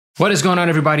What is going on,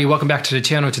 everybody? Welcome back to the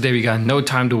channel. Today we got no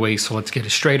time to waste, so let's get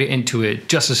straight into it.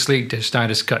 Justice League, the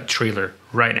Snyder Cut trailer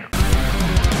right now.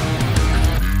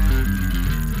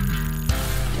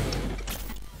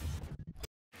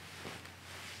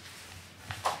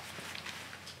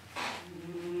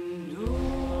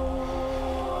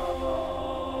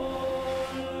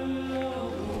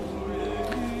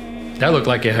 That looked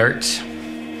like it hurts.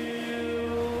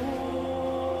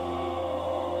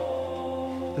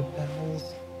 The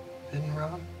bell's been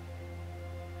rung.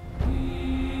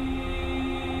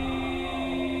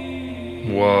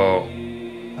 Whoa.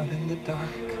 Out in the dark,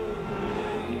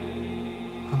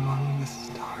 among the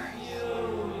stars.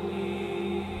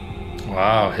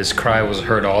 Wow, his cry was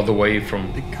heard all the way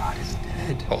from The god is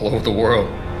dead. all over the world.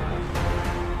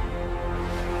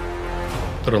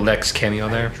 Little Lex cameo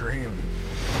there. Dream.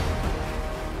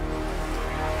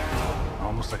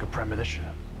 Almost like a premonition.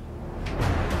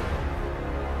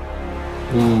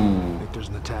 Ooh. I think there's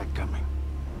an attack coming.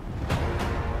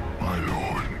 My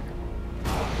lord,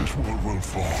 this world will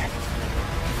fall.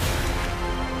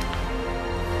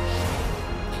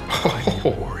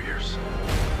 Warriors.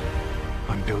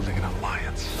 I'm building an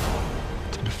alliance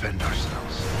to defend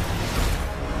ourselves.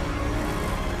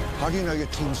 How do you know your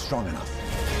team's strong enough?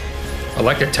 I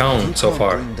like the tone so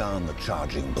far. Bring down the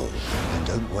charging bull and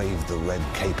don't wave the red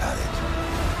cape at it.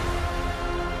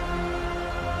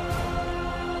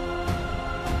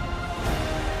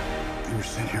 You were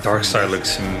sent here Darkseid for a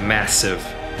looks massive.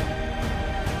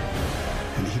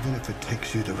 And even if it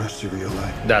takes you the rest of your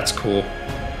life, That's cool.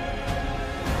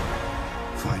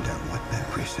 find out what that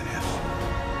reason is.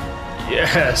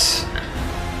 Yes.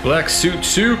 Black suit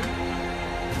soup.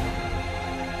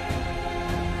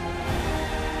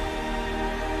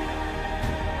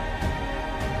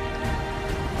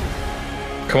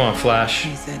 Come on, Flash.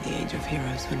 He said the age of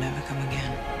heroes would never come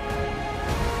again.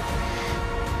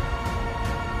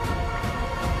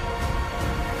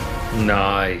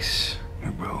 Nice.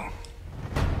 It will.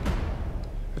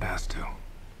 It has to.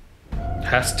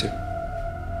 Has to.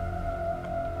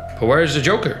 But where's the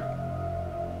Joker?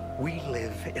 We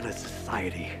live in a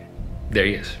society There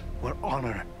he is. where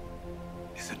honor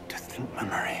is a distant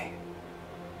memory.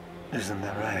 Isn't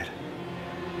that right,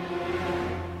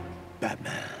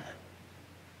 Batman?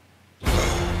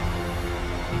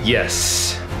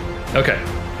 Yes. Okay.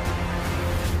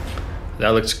 That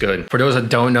looks good. For those that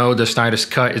don't know, the Snyder's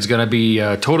Cut is gonna be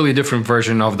a totally different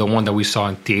version of the one that we saw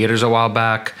in theaters a while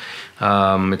back.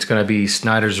 It's gonna be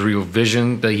Snyder's real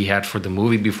vision that he had for the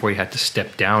movie before he had to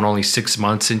step down, only 6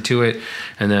 months into it.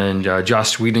 And then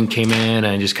Joss Whedon came in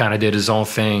and just kind of did his own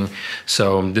thing.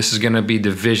 So this is gonna be the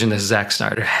vision that Zack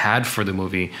Snyder had for the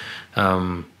movie.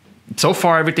 So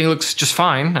far, everything looks just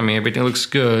fine. I mean, everything looks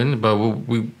good, but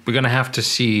we're gonna have to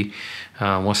see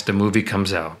once the movie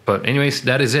comes out. But anyways,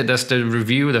 that is it. That's the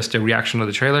review. That's the reaction of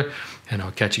the trailer. And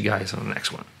I'll catch you guys on the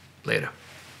next one. Later.